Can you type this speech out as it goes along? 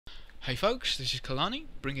Hey folks, this is Kelani,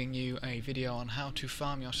 bringing you a video on how to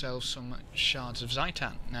farm yourselves some Shards of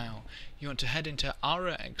Zhaitan. Now, you want to head into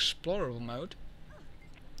Arah Explorable mode.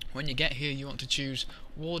 When you get here, you want to choose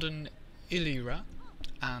Warden Illyra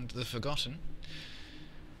and the Forgotten.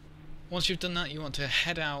 Once you've done that, you want to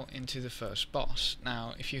head out into the first boss.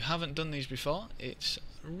 Now, if you haven't done these before, it's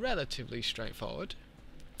relatively straightforward.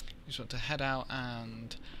 You just want to head out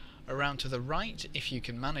and around to the right if you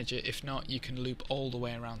can manage it. If not, you can loop all the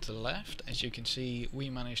way around to the left. As you can see, we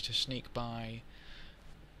managed to sneak by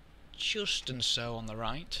just and so on the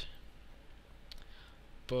right,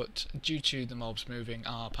 but due to the mobs moving,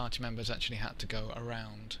 our party members actually had to go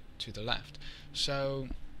around to the left. So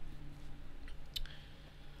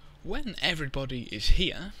when everybody is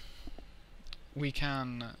here, we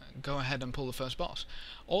can go ahead and pull the first boss.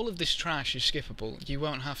 All of this trash is skippable. You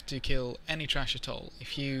won't have to kill any trash at all.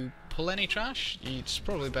 If you pull any trash, it's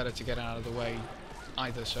probably better to get out of the way,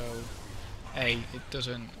 either so A, it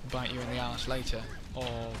doesn't bite you in the arse later,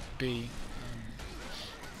 or B,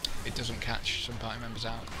 it doesn't catch some party members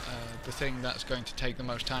out. The thing that's going to take the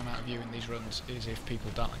most time out of you in these runs is if people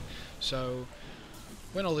die. So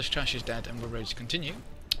when all this trash is dead and we're ready to continue,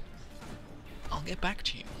 I'll get back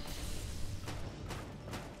to you.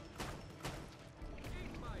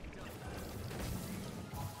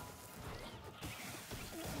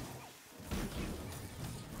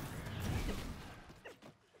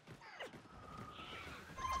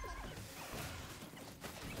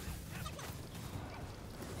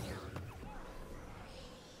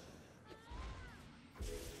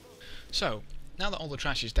 So, now that all the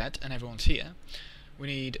trash is dead and everyone's here, we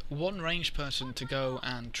need one ranged person to go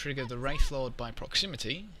and trigger the Wraith Lord by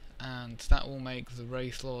proximity, and that will make the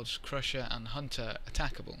Wraith Lord's Crusher and Hunter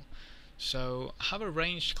attackable. So, have a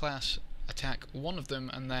ranged class attack one of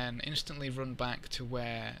them and then instantly run back to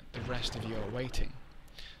where the rest of you are waiting.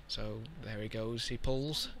 So, there he goes, he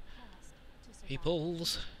pulls,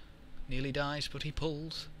 nearly dies but he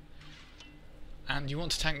pulls, and you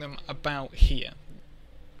want to tank them about here.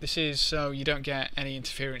 This is so you don't get any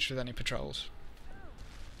interference with any patrols.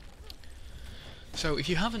 So if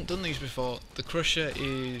you haven't done these before, the Crusher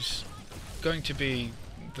is going to be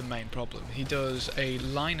the main problem. He does a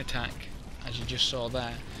line attack, as you just saw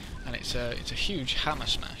there, and it's a huge hammer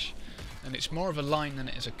smash, and it's more of a line than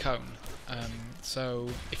it is a cone. So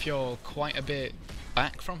if you're quite a bit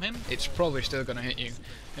back from him, it's probably still going to hit you,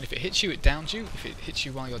 and if it hits you, it downs you. If it hits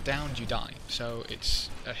you while you're downed, you die. So it's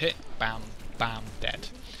a hit, bam, bam, dead.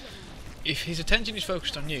 If his attention is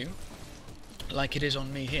focused on you, like it is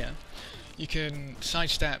on me here, you can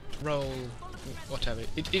sidestep, roll, whatever.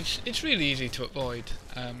 It's really easy to avoid,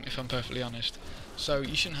 if I'm perfectly honest. So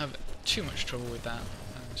you shouldn't have too much trouble with that,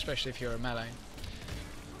 especially if you're a melee.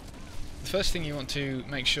 The first thing you want to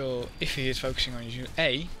make sure, if he is focusing on you,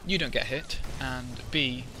 A, you don't get hit, and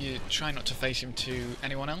B, you try not to face him to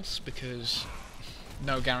anyone else, because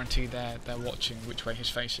no guarantee they're watching which way he's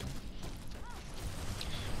facing.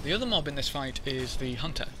 The other mob in this fight is the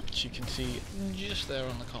Hunter, which you can see just there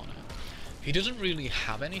on the corner. He doesn't really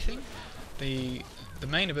have anything. The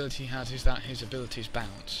main ability he has is that his abilities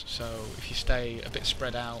bounce, so if you stay a bit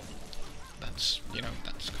spread out, that's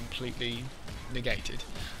completely negated.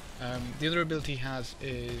 The other ability he has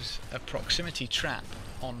is a proximity trap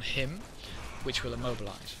on him, which will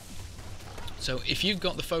immobilize. So if you've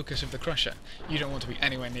got the focus of the Crusher, you don't want to be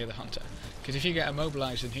anywhere near the Hunter, because if you get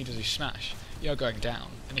immobilized and he does his smash, you're going down.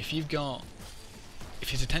 And if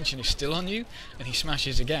his attention is still on you and he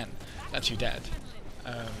smashes again, that's you dead.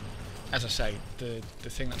 As I say, the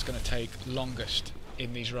thing that's going to take longest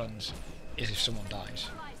in these runs is if someone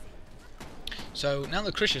dies. So now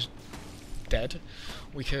the Crusher's dead,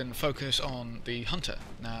 we can focus on the Hunter.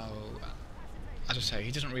 Now, as I say,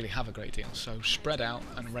 he doesn't really have a great deal, so spread out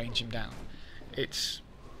and range him down. It's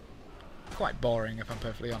quite boring, if I'm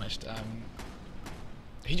perfectly honest.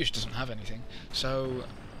 He just doesn't have anything, so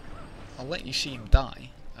I'll let you see him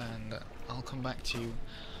die, and I'll come back to you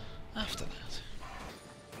after that.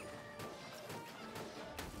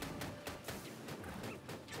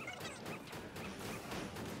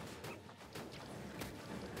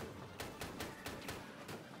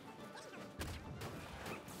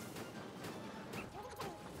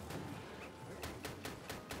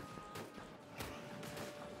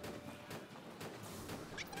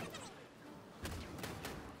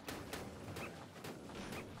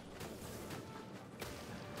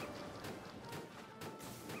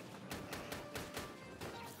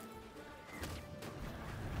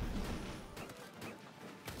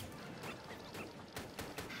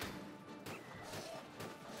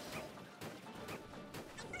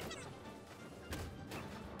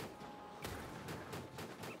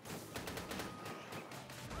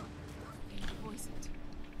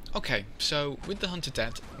 Okay, so with the hunter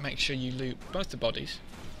dead, make sure you loot both the bodies.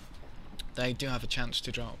 They do have a chance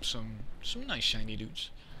to drop some nice shiny loots.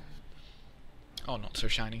 Or not so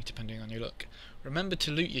shiny, depending on your luck. Remember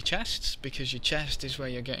to loot your chests, because your chest is where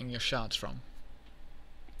you're getting your shards from.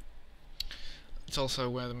 It's also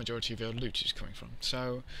where the majority of your loot is coming from.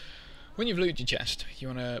 So, when you've looted your chest, you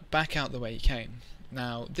want to back out the way you came.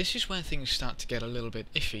 Now, this is where things start to get a little bit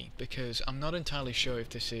iffy, because I'm not entirely sure if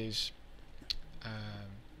this is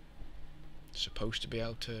supposed to be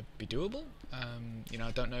able to be doable. You know,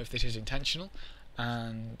 I don't know if this is intentional,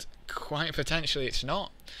 and quite potentially it's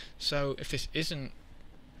not. So if this isn't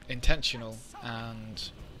intentional and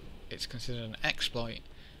it's considered an exploit,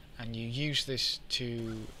 and you use this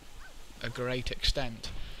to a great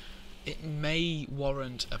extent, it may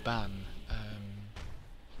warrant a ban.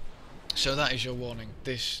 So that is your warning.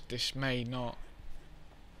 This may not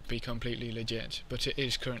be completely legit, but it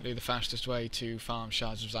is currently the fastest way to farm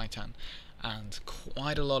Shards of Zhaitan, and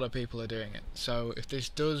quite a lot of people are doing it. So if this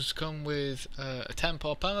does come with a temp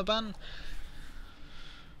or permaban,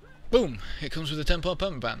 boom, it comes with a temp or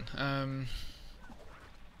permaban.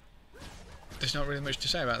 There's not really much to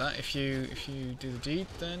say about that. If you do the deed,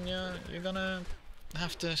 then you're gonna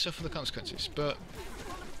have to suffer the consequences. But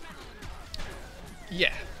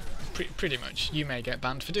yeah, pretty much, you may get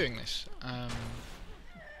banned for doing this.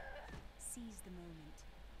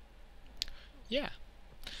 Yeah.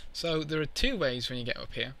 So there are two ways when you get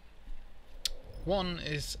up here. One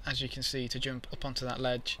is, as you can see, to jump up onto that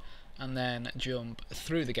ledge and then jump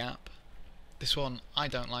through the gap. This one I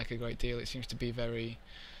don't like a great deal. It seems to be very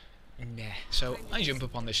meh. So I jump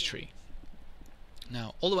up on this tree.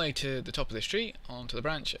 Now all the way to the top of this tree, onto the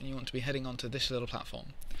branch, and you want to be heading onto this little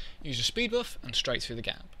platform. Use a speed buff and straight through the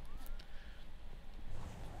gap.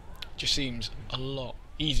 Just seems a lot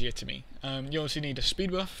easier to me. You obviously need a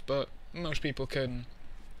speed buff, but most people can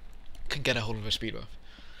get a hold of a speed buff.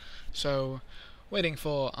 So, waiting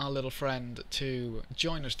for our little friend to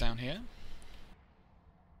join us down here.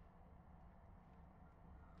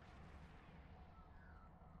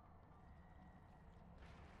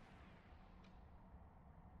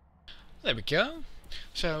 There we go.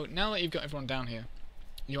 So, now that you've got everyone down here,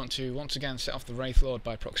 you want to once again set off the Wraith Lord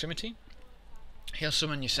by proximity. He'll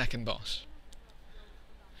summon your second boss.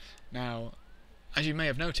 Now, as you may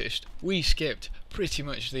have noticed, we skipped pretty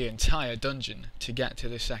much the entire dungeon to get to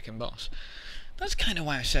this second boss. That's kind of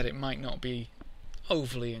why I said it might not be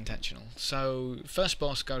overly intentional. So, first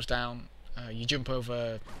boss goes down, you jump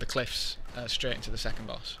over the cliffs straight into the second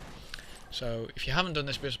boss. So, if you haven't done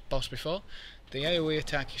this boss before, the AoE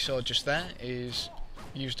attack you saw just there is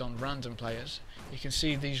used on random players. You can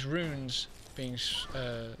see these runes being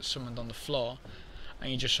summoned on the floor,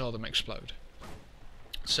 and you just saw them explode.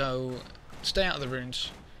 So, stay out of the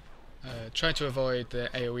runes, try to avoid the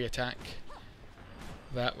AoE attack.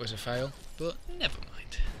 That was a fail, but never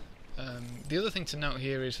mind. The other thing to note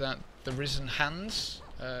here is that the risen hands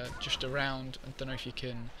just around, I don't know if you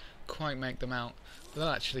can quite make them out, but they'll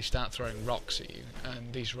actually start throwing rocks at you,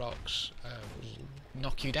 and these rocks will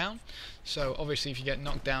knock you down. So obviously if you get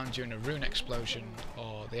knocked down during a rune explosion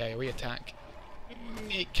or the AoE attack,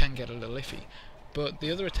 it can get a little iffy. But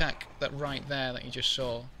the other attack that right there that you just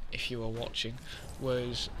saw, if you were watching,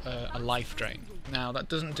 was a life drain. Now that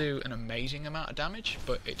doesn't do an amazing amount of damage,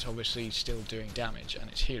 but it's obviously still doing damage and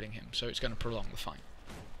it's healing him, so it's going to prolong the fight.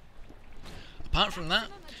 Apart from that,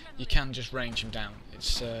 you can just range him down.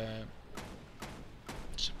 It's a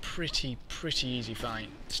pretty easy fight.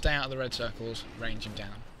 Stay out of the red circles, range him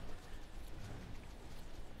down.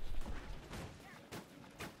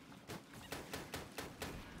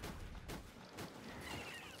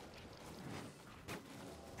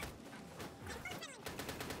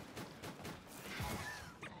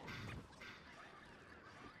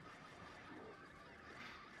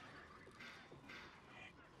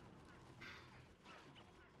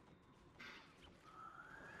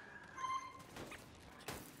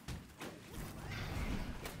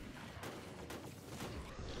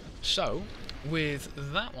 So, with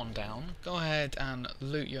that one down, go ahead and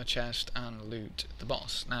loot your chest and loot the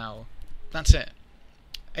boss. Now, that's it.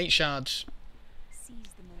 8 shards,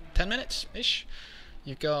 10 minutes-ish.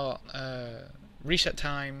 You've got reset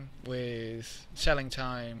time with selling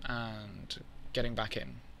time and getting back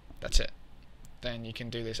in. That's it. Then you can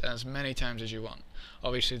do this as many times as you want.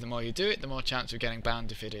 Obviously, the more you do it, the more chance of getting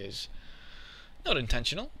banned if it is not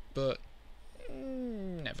intentional, but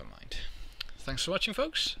never mind. Thanks for watching,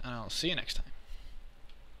 folks, and I'll see you next time.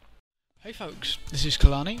 Hey folks, this is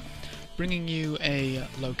Kelani, bringing you a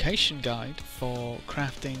location guide for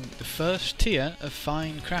crafting the first tier of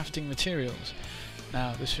fine crafting materials.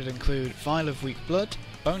 Now, this should include Vial of Weak Blood,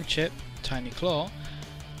 Bone Chip, Tiny Claw,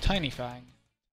 Tiny Fang,